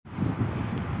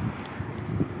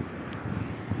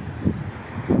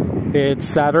It's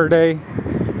Saturday,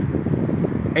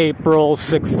 April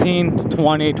 16th,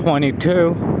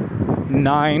 2022,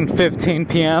 9:15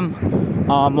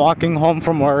 p.m. I'm walking home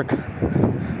from work.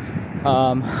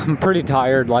 I'm pretty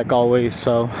tired like always,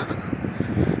 so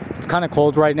it's kind of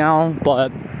cold right now,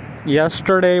 but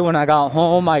yesterday when I got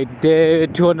home, I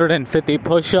did 250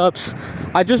 push-ups.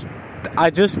 I just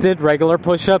did regular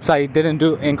push-ups. I didn't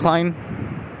do incline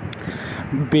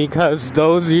because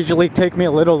those usually take me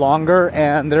a little longer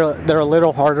and they're a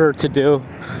little harder to do.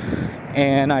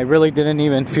 And I really didn't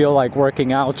even feel like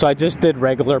working out, so I just did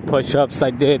regular push-ups.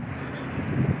 I did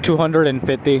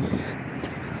 250.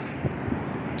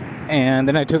 And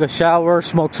then I took a shower,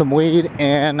 smoked some weed,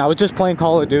 and I was just playing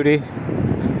Call of Duty.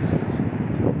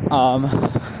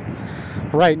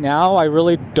 Right now, I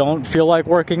really don't feel like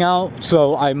working out,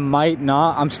 so I might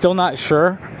not. I'm still not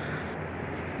sure.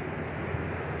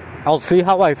 I'll see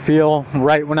how I feel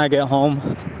right when I get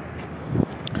home.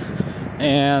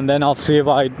 And then I'll see if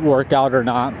I work out or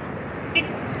not.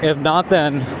 If not,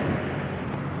 then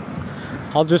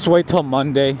I'll just wait till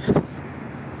Monday.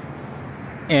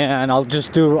 And I'll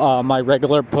just do my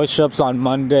regular push-ups on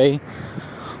Monday.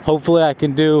 Hopefully I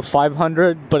can do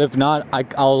 500, but if not,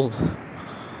 I'll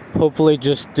hopefully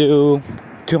just do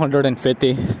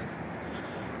 250.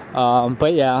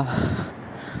 But yeah,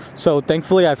 so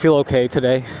thankfully I feel okay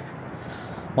today.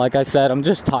 Like I said, I'm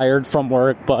just tired from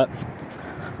work, but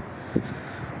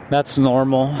that's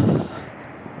normal.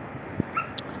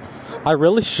 I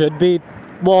really should be,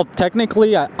 well,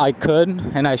 technically I could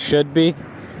and I should be.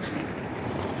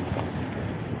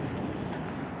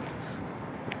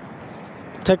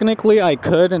 Technically, I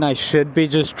could and I should be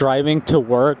just driving to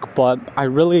work, but I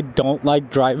really don't like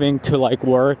driving to like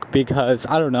work because,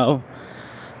 I don't know,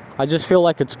 I just feel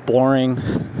like it's boring.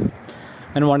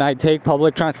 And when I take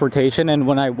public transportation and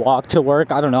when I walk to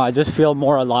work, I don't know, I just feel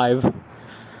more alive.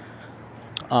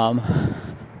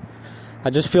 I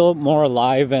just feel more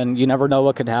alive, and you never know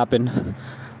what could happen.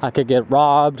 I could get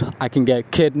robbed, I can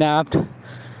get kidnapped,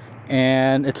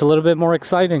 and it's a little bit more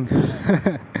exciting.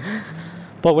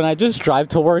 But when I just drive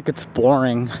to work, it's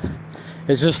boring.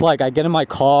 It's just like I get in my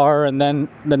car and then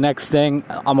the next thing,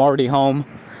 I'm already home.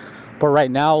 But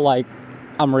right now, like,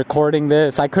 I'm recording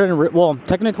this. I couldn't, well,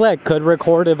 technically I could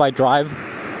record if I drive.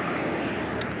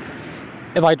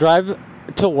 If I drive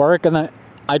to work and then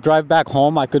I drive back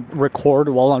home, I could record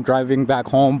while I'm driving back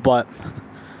home. But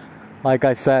like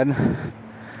I said,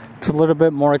 it's a little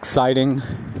bit more exciting.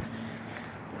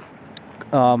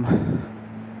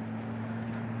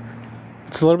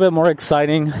 It's a little bit more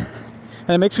exciting, and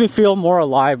it makes me feel more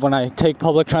alive when I take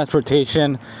public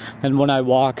transportation and when I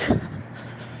walk.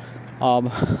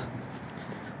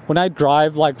 When I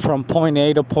drive like from point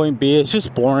A to point B, it's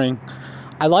just boring.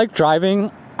 I like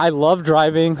driving. I love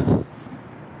driving.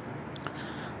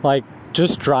 Like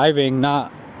just driving,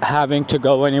 not having to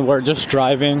go anywhere, just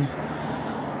driving.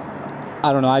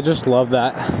 I don't know, I just love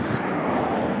that.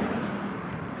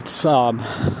 It's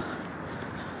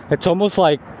almost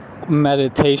like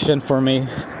meditation for me,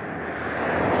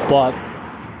 but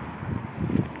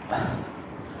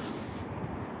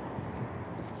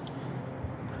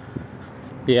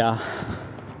yeah,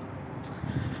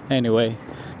 anyway,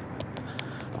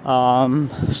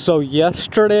 so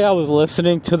yesterday I was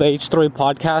listening to the H3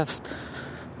 podcast.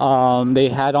 They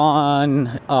had on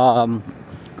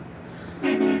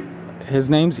his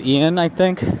name's Ian, I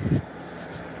think,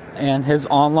 and his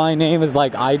online name is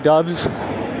like iDubbbz.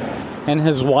 And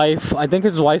his wife, I think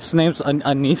his wife's name's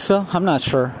Anissa, I'm not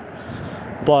sure.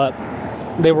 But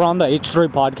they were on the H3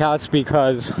 podcast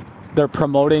because they're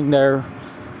promoting their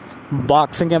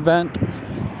boxing event,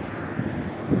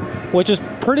 which is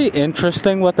pretty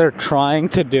interesting what they're trying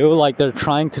to do. Like, they're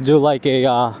trying to do like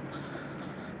a,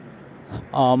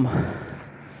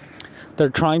 they're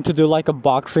trying to do like a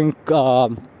boxing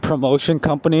promotion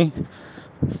company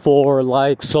for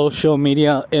like social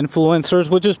media influencers,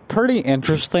 which is pretty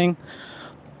interesting.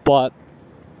 But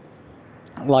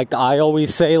like I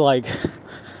always say, like,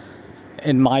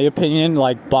 in my opinion,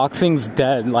 like, boxing's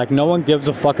dead. Like, no one gives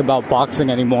a fuck about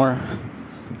boxing anymore.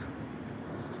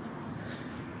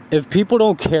 If people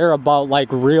don't care about like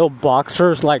real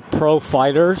boxers, like pro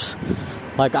fighters,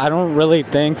 like, I don't really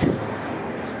think,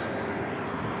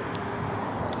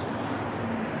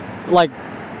 like,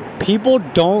 people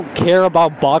don't care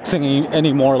about boxing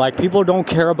anymore. Like, people don't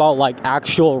care about like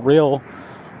actual real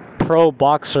pro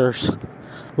boxers,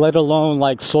 let alone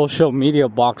like social media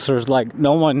boxers. Like,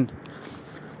 no one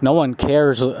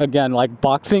cares. Again, like,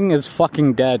 boxing is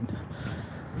fucking dead.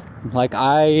 Like,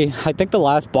 I think the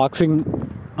last boxing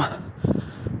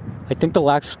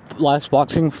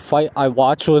boxing fight I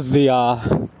watched was the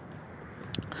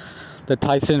the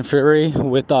Tyson Fury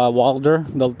with Wilder.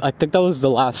 I think that was the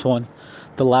last one,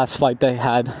 the last fight they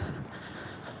had.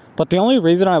 But the only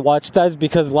reason I watched that is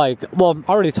because, like, well,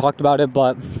 I already talked about it,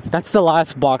 but that's the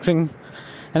last boxing.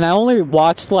 And I only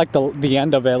watched, like, the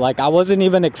end of it. Like, I wasn't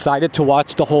even excited to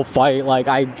watch the whole fight. Like,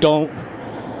 I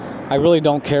really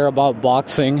don't care about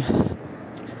boxing.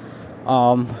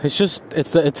 It's just,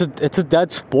 it's a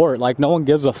dead sport. Like, no one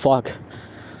gives a fuck.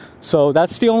 So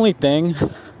that's the only thing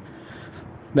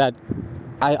that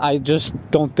I just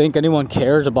don't think anyone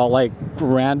cares about, like,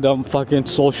 random fucking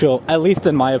social, at least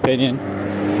in my opinion.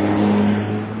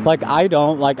 Like, I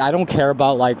don't care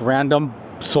about, like, random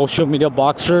social media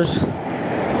boxers.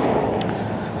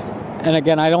 And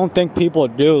again, I don't think people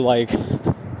do. Like,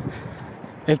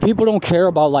 if people don't care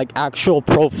about, like, actual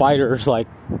pro fighters, like,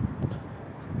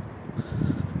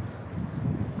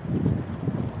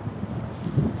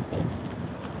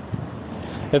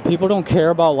 if people don't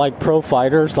care about, like, pro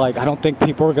fighters, like, I don't think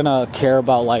people are gonna care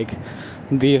about, like,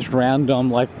 these random,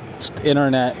 like,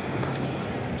 internet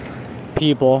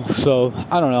people. So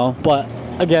I don't know, but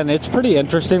again, it's pretty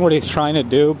interesting what he's trying to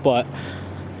do, but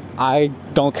I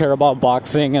don't care about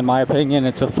boxing. In my opinion,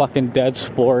 it's a fucking dead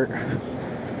sport.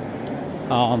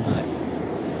 All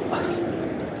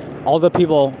the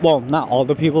people, well, not all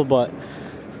the people, but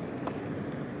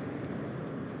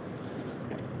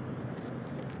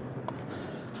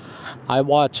I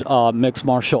watch mixed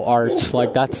martial arts.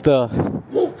 Like, that's the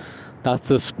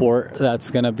sport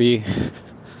that's gonna be,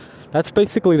 that's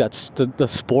basically the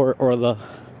sport, or the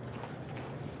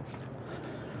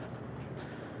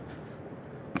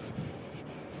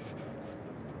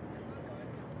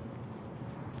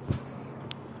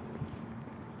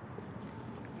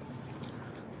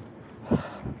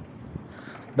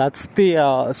that's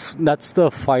the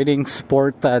fighting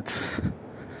sport that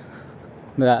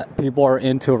people are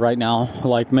into right now,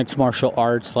 like mixed martial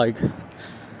arts. Like,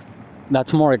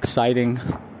 that's more exciting.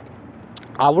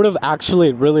 I would have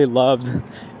actually really loved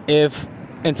if,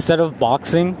 instead of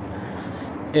boxing,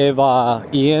 if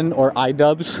Ian or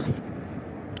iDubbbz,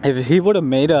 if he would have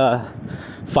made a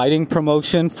fighting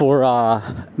promotion for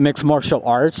mixed martial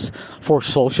arts for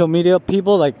social media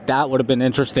people, like, that would have been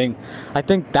interesting. I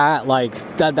think that,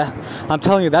 like, that I'm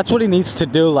telling you, that's what he needs to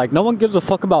do. Like, no one gives a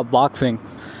fuck about boxing.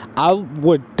 I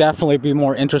would definitely be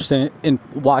more interested in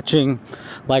watching,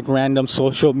 like, random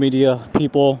social media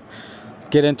people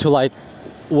get into, like,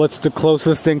 what's the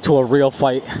closest thing to a real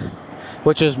fight,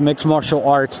 which is mixed martial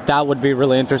arts. That would be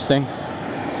really interesting.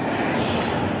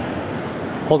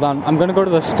 Hold on, I'm gonna go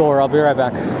to the store. I'll be right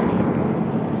back.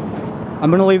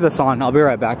 I'm gonna leave this on. I'll be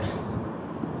right back.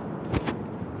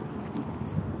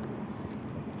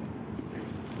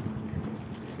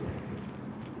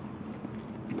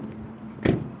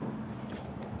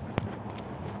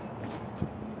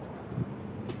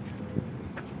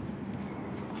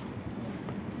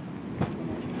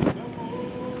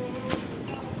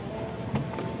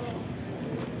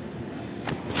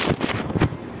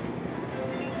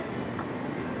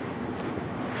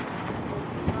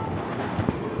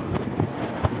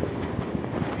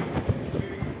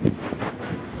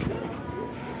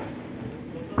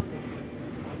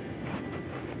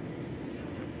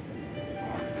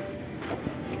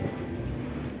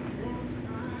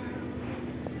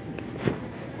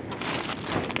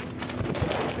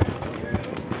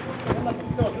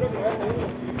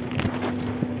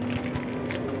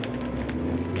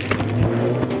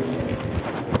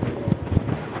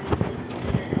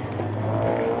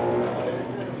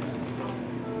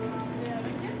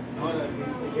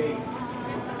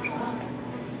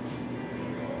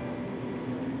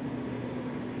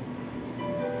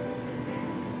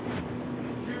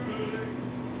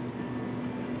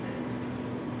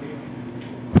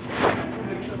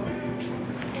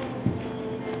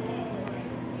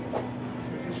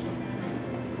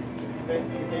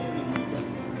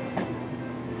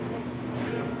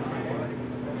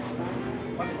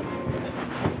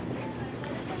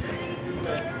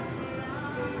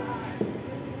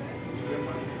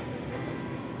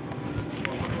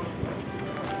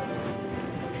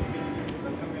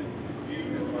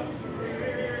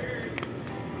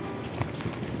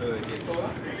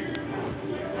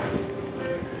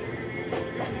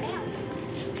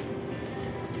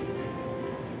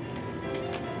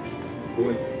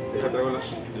 Déjate con las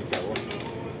del carbón.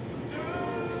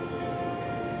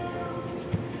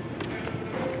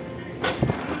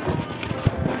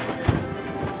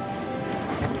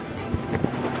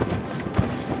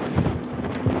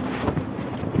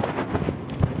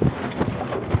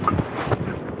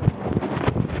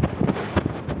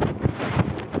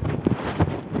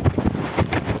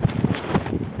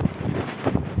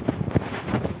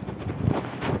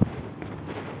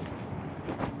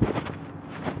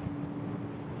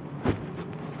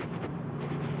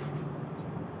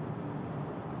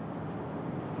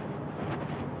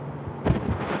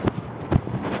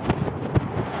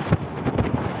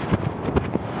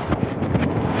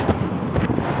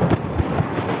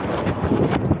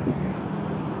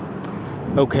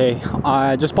 Okay,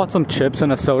 I just bought some chips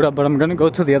and a soda, but I'm gonna go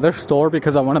to the other store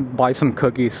because I want to buy some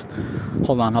cookies.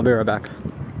 Hold on, I'll be right back.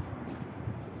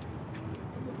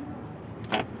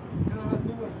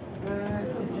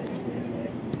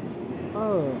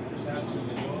 Oh.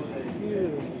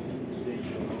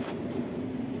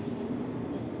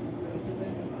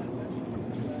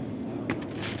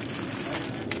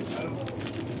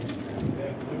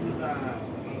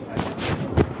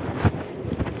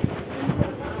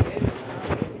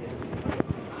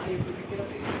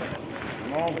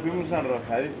 No, fuimos a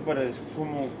Rosarito, pero es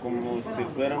como si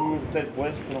fuera un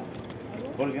secuestro,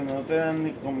 porque no te dan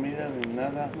ni comida ni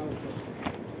nada.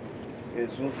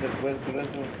 Es un secuestro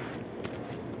eso.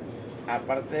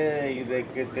 Aparte de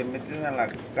que te meten a la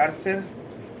cárcel,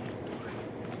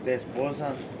 te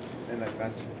esposan en la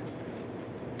cárcel.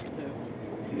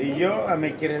 Y yo a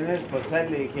mi querer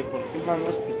esposar le dije, ¿por qué me van a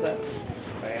esposar?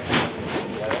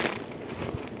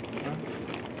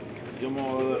 Yo me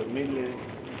voy a dormir, le dije.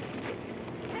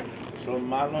 Son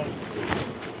malos.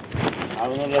 A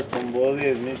uno les tomó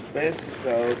 10,000 pesos,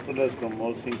 a otro les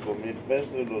tomó 5,000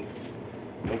 pesos los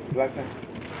placas.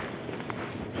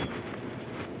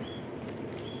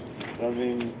 Son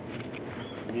bien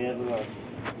mierdas.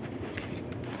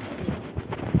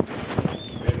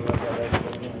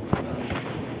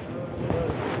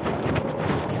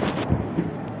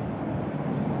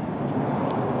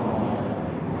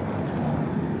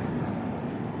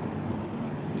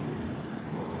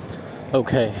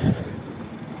 Okay.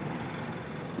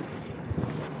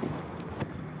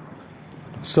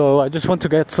 So I just went to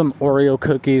get some Oreo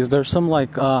cookies. There's some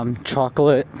like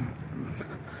chocolate.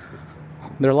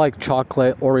 They're like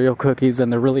chocolate Oreo cookies,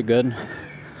 and they're really good.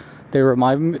 They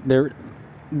remind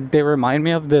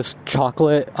me of this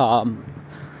chocolate.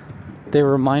 They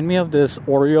remind me of this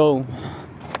Oreo.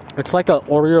 It's like a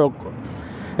Oreo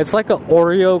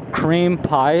cream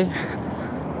pie.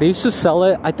 They used to sell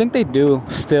it. I think they do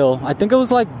still. I think it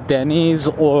was like Denny's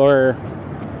or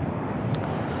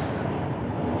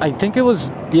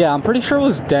I'm pretty sure it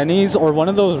was Denny's or one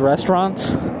of those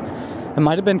restaurants. It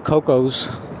might have been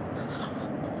Coco's.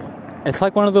 It's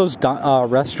like one of those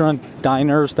restaurant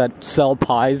diners that sell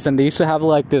pies, and they used to have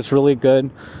like this really good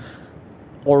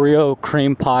Oreo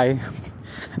cream pie,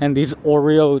 and these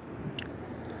Oreo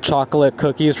chocolate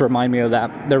cookies remind me of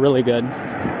that. They're really good.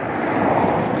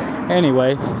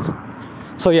 Anyway,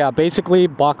 so yeah, basically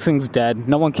boxing's dead.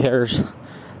 No one cares.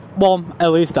 Well,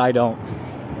 at least I don't.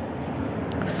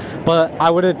 But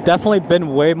I would have definitely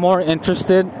been way more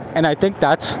interested, and I think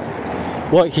that's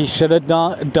what he should have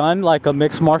done, like a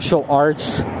mixed martial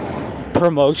arts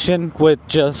promotion with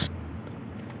just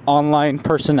online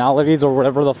personalities or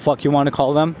whatever the fuck you want to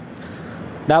call them.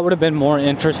 That would have been more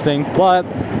interesting, but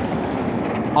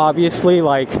obviously,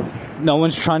 like, no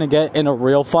one's trying to get in a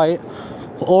real fight,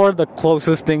 or the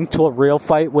closest thing to a real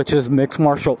fight, which is mixed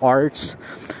martial arts.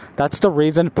 That's the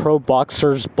reason pro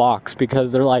boxers box,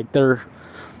 because they're like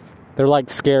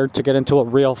scared to get into a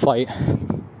real fight.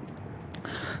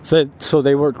 So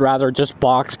they would rather just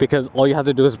box, because all you have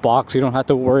to do is box. You don't have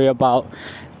to worry about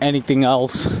anything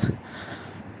else.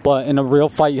 But in a real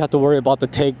fight, you have to worry about the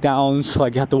takedowns.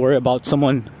 Like, you have to worry about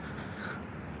someone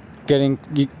getting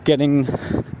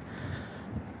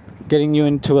you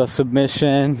into a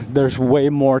submission. There's way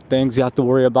more things you have to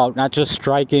worry about, not just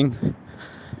striking.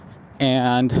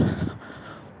 And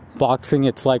boxing,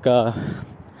 it's like a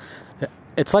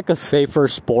safer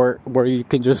sport where you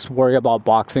can just worry about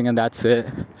boxing and that's it.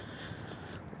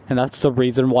 And that's the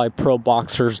reason why pro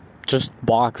boxers just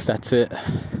box. That's it.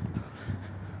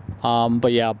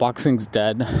 But yeah, boxing's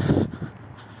dead.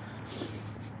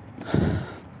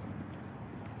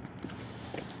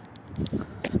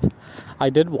 I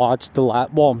did watch the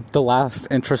last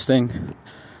interesting.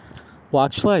 Well,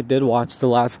 actually, I did watch the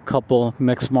last couple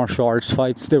mixed martial arts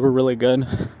fights. They were really good.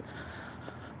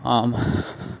 The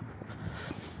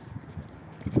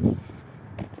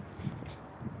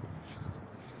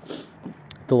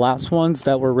last ones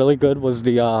that were really good was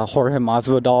the Jorge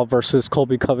Masvidal versus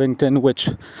Colby Covington,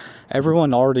 which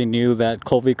everyone already knew that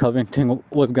Colby Covington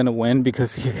was going to win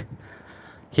because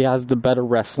he has the better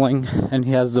wrestling and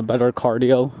he has the better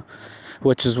cardio,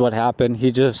 which is what happened.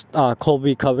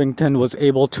 Colby Covington was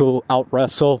able to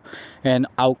out-wrestle and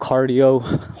out-cardio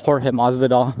Jorge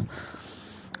Masvidal.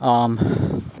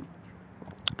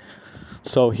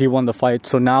 So he won the fight.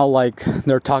 So now, like,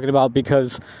 they're talking about,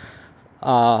 because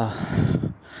I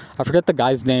forget the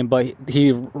guy's name, but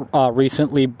he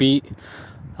recently beat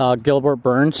Gilbert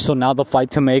Burns. So now the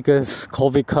fight to make is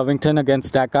Colby Covington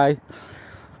against that guy.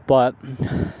 But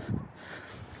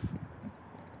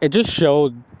it just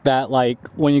showed that like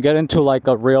when you get into like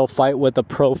a real fight with a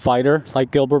pro fighter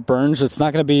like Gilbert Burns, it's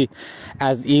not going to be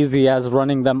as easy as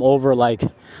running them over. Like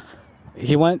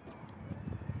he went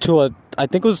to I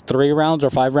think it was 3 rounds or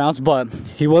 5 rounds, but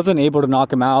he wasn't able to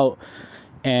knock him out.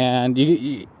 And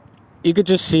you could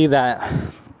just see that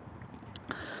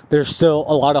there's still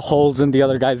a lot of holes in the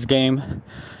other guy's game.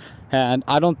 And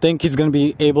I don't think he's going to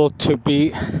be able to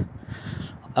beat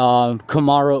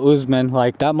Kamaru Usman.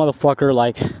 Like, that motherfucker,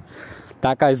 like,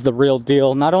 that guy's the real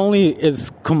deal. Not only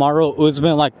is Kamaru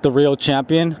Usman, like, the real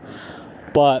champion,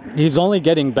 but he's only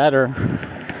getting better.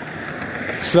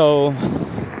 So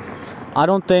I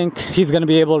don't think he's going to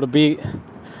be able to beat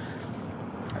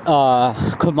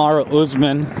Kamaru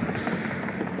Usman,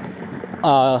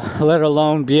 let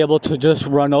alone be able to just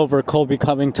run over Colby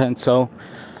Covington. So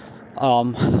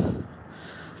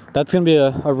that's going to be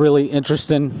a really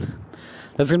interesting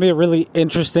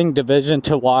division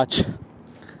to watch.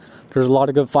 There's a lot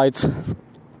of good fights.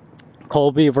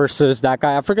 Colby versus that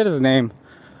guy, I forget his name.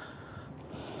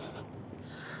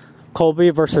 Colby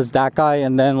versus that guy,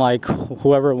 and then like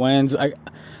whoever wins,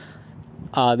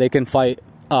 they can fight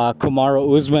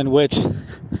Kamaru Usman, which,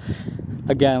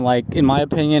 again, like, in my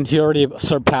opinion, he already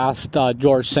surpassed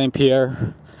George St.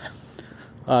 Pierre.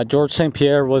 George St.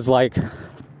 Pierre was like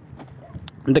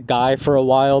the guy for a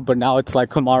while, but now it's like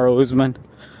Kamaru Usman.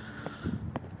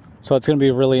 So it's going to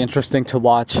be really interesting to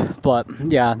watch. But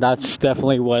yeah, that's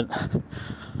definitely what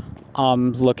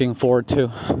I'm looking forward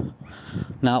to.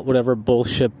 Not whatever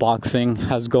bullshit boxing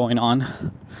has going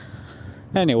on.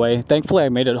 Anyway, thankfully I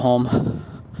made it home.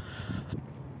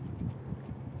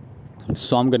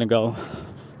 So I'm gonna go.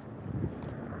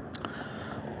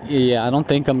 Yeah, I don't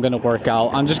think I'm gonna work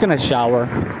out. I'm just gonna shower.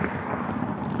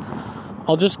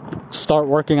 I'll just start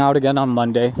working out again on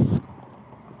Monday.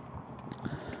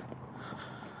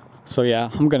 So yeah,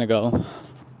 I'm gonna go.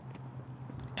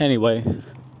 Anyway,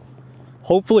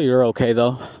 hopefully you're okay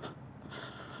though.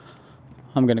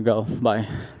 I'm gonna go. Bye.